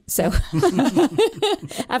 40. So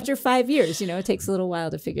after 5 years, it takes a little while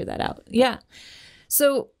to figure that out. Yeah.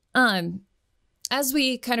 So as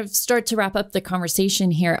we kind of start to wrap up the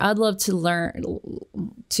conversation here, I'd love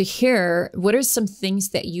to hear what are some things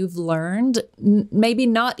that you've learned, maybe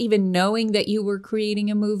not even knowing that you were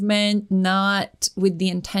creating a movement, not with the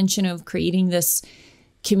intention of creating this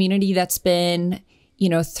community that's been,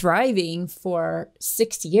 thriving for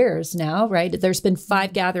 6 years now, right? There's been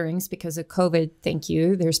 5 gatherings because of COVID. Thank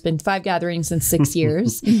you. There's been 5 gatherings in 6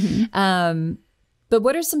 years. But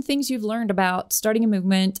what are some things you've learned about starting a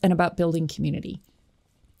movement and about building community?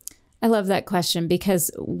 I love that question, because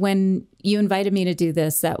when you invited me to do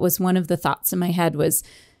this, that was one of the thoughts in my head was,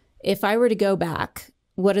 if I were to go back,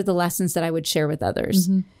 what are the lessons that I would share with others?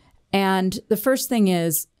 And the first thing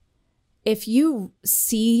is, if you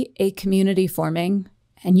see a community forming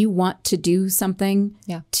and you want to do something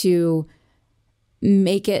to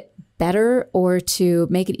make it better or to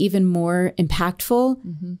make it even more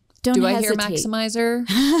impactful, don't hesitate. I hear Maximizer?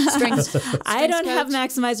 Strength I don't coach? have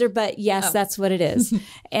Maximizer, but yes, that's what it is.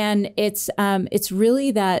 And it's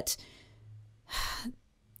really that,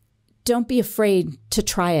 don't be afraid to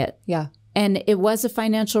try it. Yeah. And it was a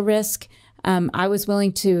financial risk. I was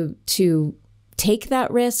willing to take that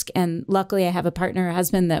risk. And luckily I have a partner, a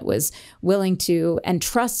husband, that was willing to and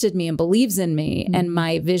trusted me and believes in me and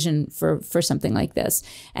my vision for something like this.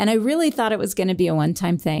 And I really thought it was going to be a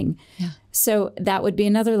one-time thing. Yeah. So that would be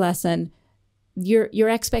another lesson. Your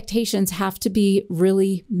expectations have to be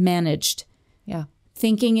really managed. Yeah.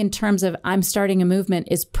 Thinking in terms of I'm starting a movement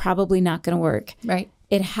is probably not going to work. Right.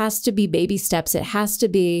 It has to be baby steps. It has to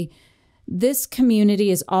be, this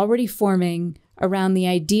community is already forming around the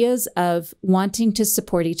ideas of wanting to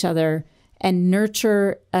support each other and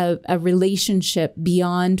nurture a relationship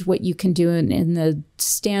beyond what you can do in the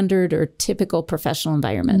standard or typical professional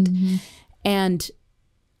environment. And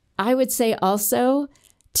I would say also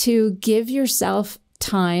to give yourself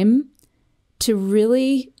time to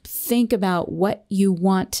really think about what you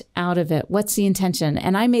want out of it. What's the intention?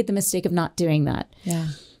 And I made the mistake of not doing that. Yeah.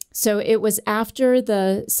 So it was after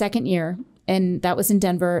the second year, and that was in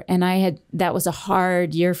Denver. And that was a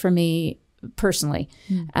hard year for me personally.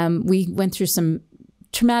 We went through some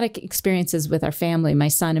traumatic experiences with our family, my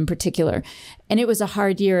son in particular. And it was a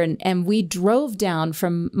hard year. And we drove down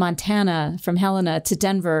from Montana, from Helena to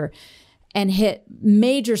Denver, and hit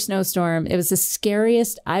major snowstorm. It was the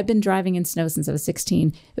scariest. I've been driving in snow since I was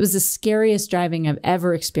 16. It was the scariest driving I've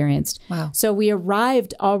ever experienced. Wow. So we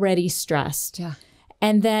arrived already stressed. Yeah.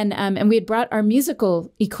 And then, and we had brought our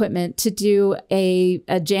musical equipment to do a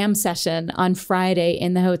jam session on Friday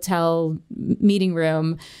in the hotel meeting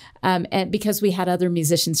room. And because we had other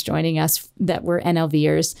musicians joining us that were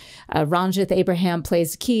NLVers. Ranjith Abraham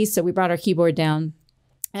plays the keys, so we brought our keyboard down.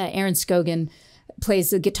 Aaron Scogan plays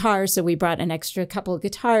the guitar, so we brought an extra couple of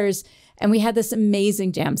guitars. And we had this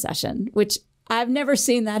amazing jam session, which I've never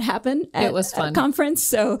seen that happen at a conference.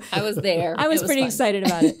 So I was there. I was pretty excited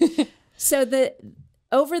about it. So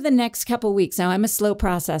over the next couple of weeks, now I'm a slow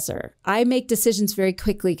processor. I make decisions very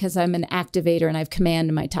quickly because I'm an activator and I have command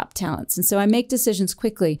of my top talents. And so I make decisions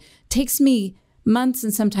quickly. It takes me months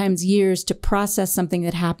and sometimes years to process something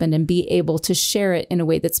that happened and be able to share it in a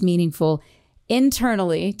way that's meaningful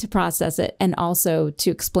internally, to process it and also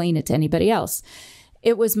to explain it to anybody else.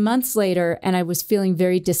 It was months later and I was feeling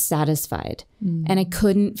very dissatisfied and I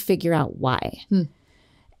couldn't figure out why.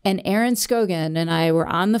 And Aaron Scogan and I were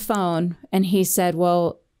on the phone and he said,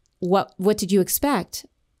 well, what did you expect?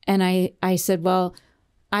 And I said, well,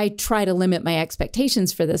 I try to limit my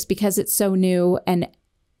expectations for this because it's so new and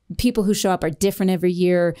people who show up are different every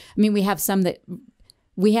year. I mean, we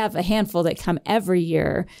have a handful that come every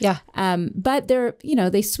year. Yeah. But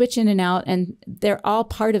they switch in and out and they're all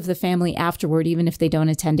part of the family afterward, even if they don't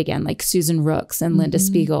attend again, like Susan Rooks and Linda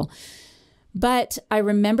Spiegel. But I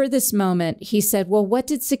remember this moment. He said, well, what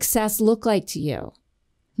did success look like to you?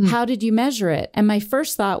 How did you measure it? And my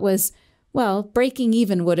first thought was, well, breaking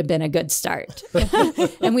even would have been a good start.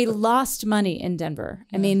 And we lost money in Denver.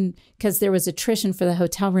 I mean, because there was attrition for the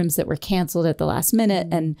hotel rooms that were canceled at the last minute.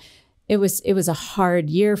 And it was a hard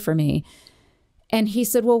year for me. And he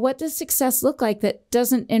said, well, what does success look like that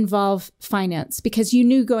doesn't involve finance? Because you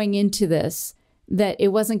knew going into this that it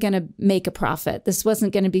wasn't going to make a profit. This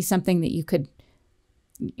wasn't going to be something that you could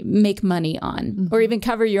make money on or even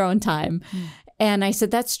cover your own time. And I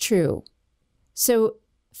said, that's true. So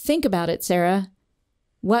think about it, Sarah.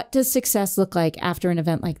 What does success look like after an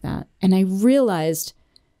event like that? And I realized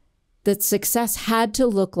that success had to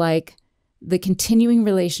look like the continuing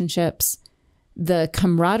relationships, the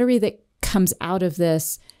camaraderie that comes out of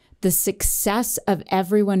this, the success of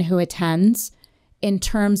everyone who attends in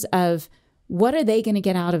terms of what are they going to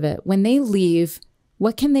get out of it? When they leave,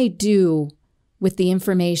 what can they do with the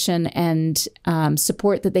information and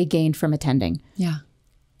support that they gained from attending. Yeah.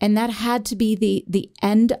 And that had to be the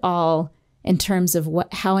end all in terms of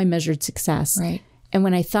how I measured success. Right. And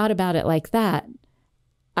when I thought about it like that,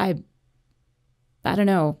 I don't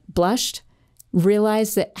know, blushed,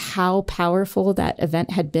 realized that how powerful that event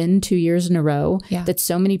had been 2 years in a row, that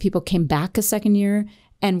so many people came back a second year.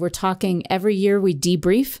 And we're talking every year we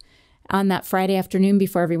debrief on that Friday afternoon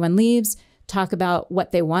before everyone leaves, talk about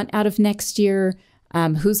what they want out of next year,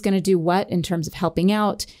 who's going to do what in terms of helping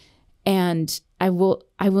out. And I will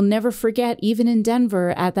never forget, even in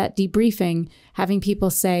Denver at that debriefing, having people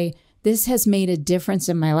say, this has made a difference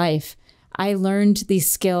in my life. I learned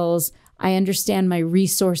these skills. I understand my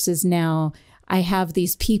resources now. I have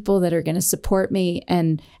these people that are going to support me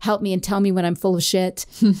and help me and tell me when I'm full of shit.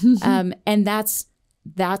 And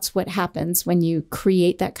that's what happens when you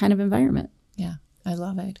create that kind of environment. Yeah, I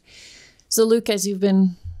love it. So Luke, as you've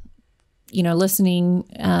been, listening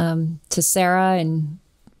to Sarah and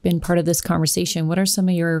been part of this conversation, what are some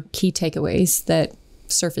of your key takeaways that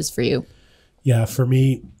surface for you? Yeah, for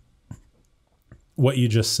me, what you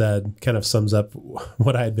just said kind of sums up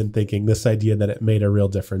what I had been thinking, this idea that it made a real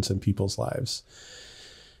difference in people's lives.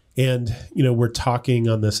 And, we're talking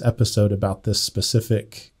on this episode about this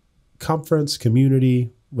specific conference,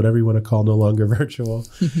 community, whatever you want to call, no longer virtual.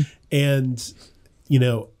 And,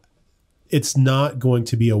 it's not going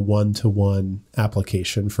to be a one-to-one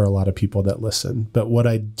application for a lot of people that listen. But what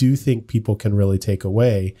I do think people can really take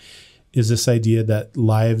away is this idea that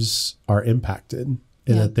lives are impacted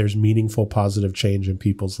and that there's meaningful, positive change in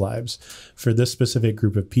people's lives. For this specific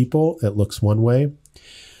group of people, it looks one way.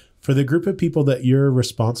 For the group of people that you're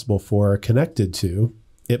responsible for or connected to,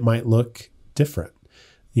 it might look different.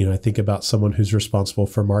 I think about someone who's responsible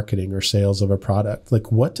for marketing or sales of a product.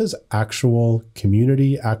 Like, what does actual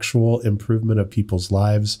community, actual improvement of people's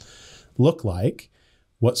lives look like?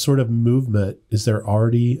 What sort of movement is there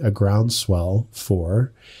already a groundswell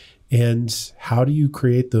for? And how do you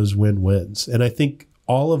create those win-wins? And I think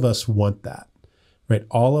all of us want that, right?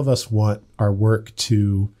 All of us want our work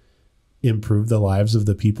to improve the lives of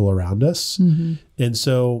the people around us. Mm-hmm. And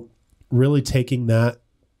so really taking that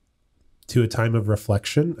to a time of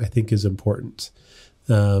reflection, I think, is important.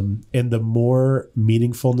 And the more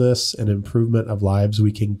meaningfulness and improvement of lives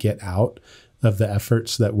we can get out of the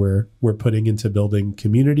efforts that we're putting into building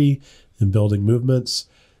community and building movements,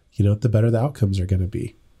 the better the outcomes are going to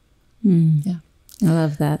be. Yeah, I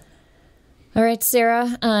love that. All right,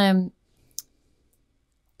 Sarah.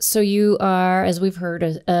 So you are, as we've heard,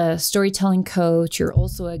 a storytelling coach. You're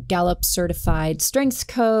also a Gallup certified strengths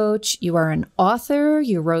coach. You are an author.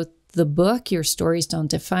 You wrote the book, Your Stories Don't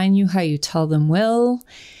Define You, How You Tell Them Will,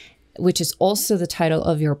 which is also the title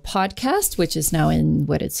of your podcast, which is now in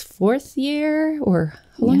its fourth year, or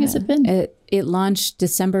how long has it been? It launched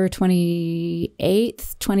December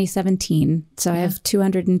 28th, 2017. So I have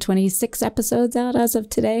 226 episodes out as of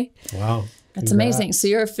today. Wow. That's amazing. So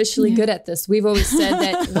you're officially good at this. We've always said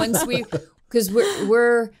that once because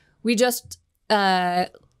we just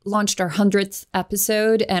launched our 100th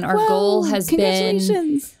episode, and our goal has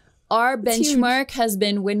been, our benchmark has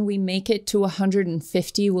been, when we make it to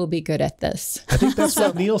 150, we'll be good at this. I think that's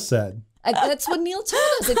what Neil said. That's what Neil told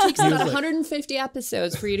us. It takes about 150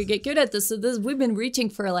 episodes for you to get good at this. So we've been reaching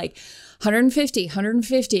for like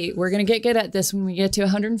 150. We're going to get good at this when we get to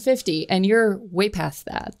 150. And you're way past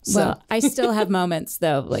that. So. Well, I still have moments,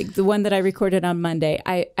 though. Like the one that I recorded on Monday.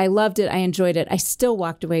 I loved it. I enjoyed it. I still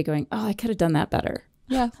walked away going, oh, I could have done that better.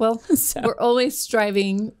 Yeah, well, we're always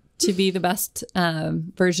striving to be the best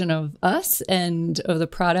version of us and of the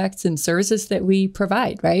products and services that we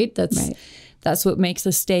provide, right? That's what makes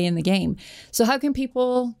us stay in the game. So how can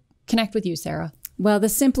people connect with you, Sarah? Well, the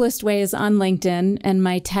simplest way is on LinkedIn, and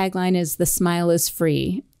my tagline is "The smile is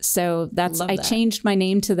free." So I changed my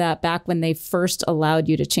name to that back when they first allowed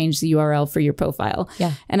you to change the URL for your profile.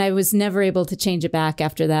 Yeah. And I was never able to change it back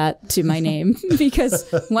after that to my name because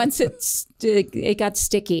once it got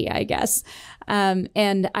sticky, I guess.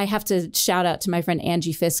 And I have to shout out to my friend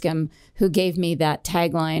Angie Fiscum, who gave me that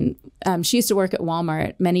tagline. She used to work at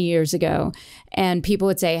Walmart many years ago, and people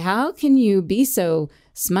would say, how can you be so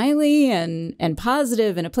smiley and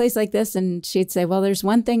positive in a place like this? And she'd say, well, there's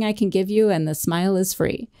one thing I can give you, and the smile is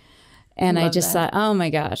free. And I just thought, oh my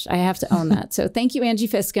gosh, I have to own that. So thank you, Angie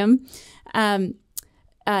Fiscum.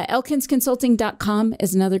 Elkinsconsulting.com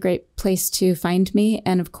is another great place to find me.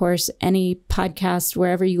 And of course, any podcast,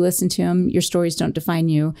 wherever you listen to them, Your Stories Don't Define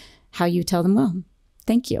You, How You Tell Them Will.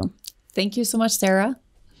 Thank you. Thank you so much, Sarah.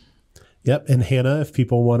 Yep. And Hannah, if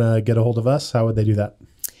people want to get a hold of us, how would they do that?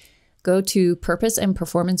 go to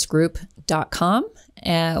purposeandperformancegroup.com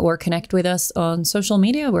or connect with us on social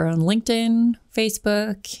media. We're on LinkedIn,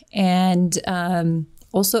 Facebook, and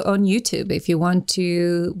also on YouTube. If you want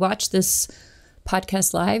to watch this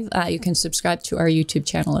podcast live, you can subscribe to our YouTube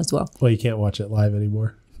channel as well. Well, you can't watch it live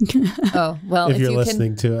anymore. Oh, well, if you're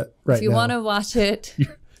listening to it right now. If you want to watch it,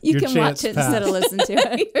 you can watch it instead of listen to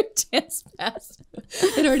it. Your chance passed.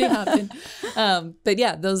 It already happened. But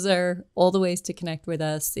yeah, those are all the ways to connect with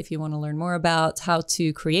us if you want to learn more about how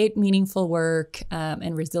to create meaningful work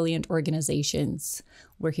and resilient organizations.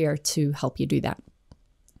 We're here to help you do that.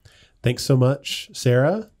 Thanks so much,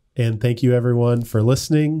 Sarah. And thank you, everyone, for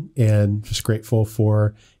listening, and just grateful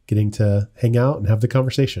for getting to hang out and have the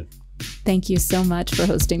conversation. Thank you so much for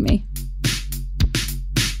hosting me.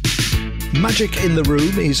 Magic in the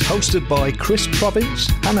Room is hosted by Chris Province,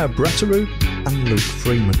 Hannah Bretterow, and Luke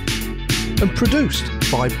Freeman, and produced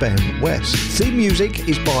by Ben West. Theme music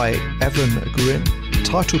is by Evan Grimm.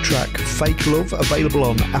 Title track Fake Love, available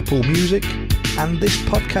on Apple Music. And this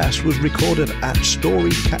podcast was recorded at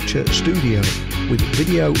Storycatcher Studio with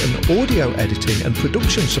video and audio editing and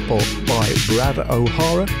production support by Brad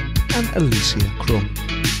O'Hara and Alicia Crum,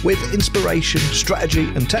 with inspiration, strategy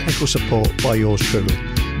and technical support by yours truly,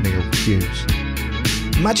 Neil Hughes.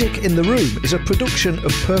 Magic in the Room is a production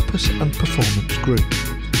of Purpose and Performance Group.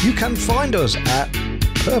 You can find us at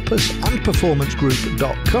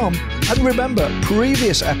purposeandperformancegroup.com, and remember,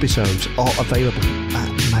 previous episodes are available at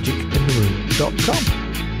magicintheroom.com.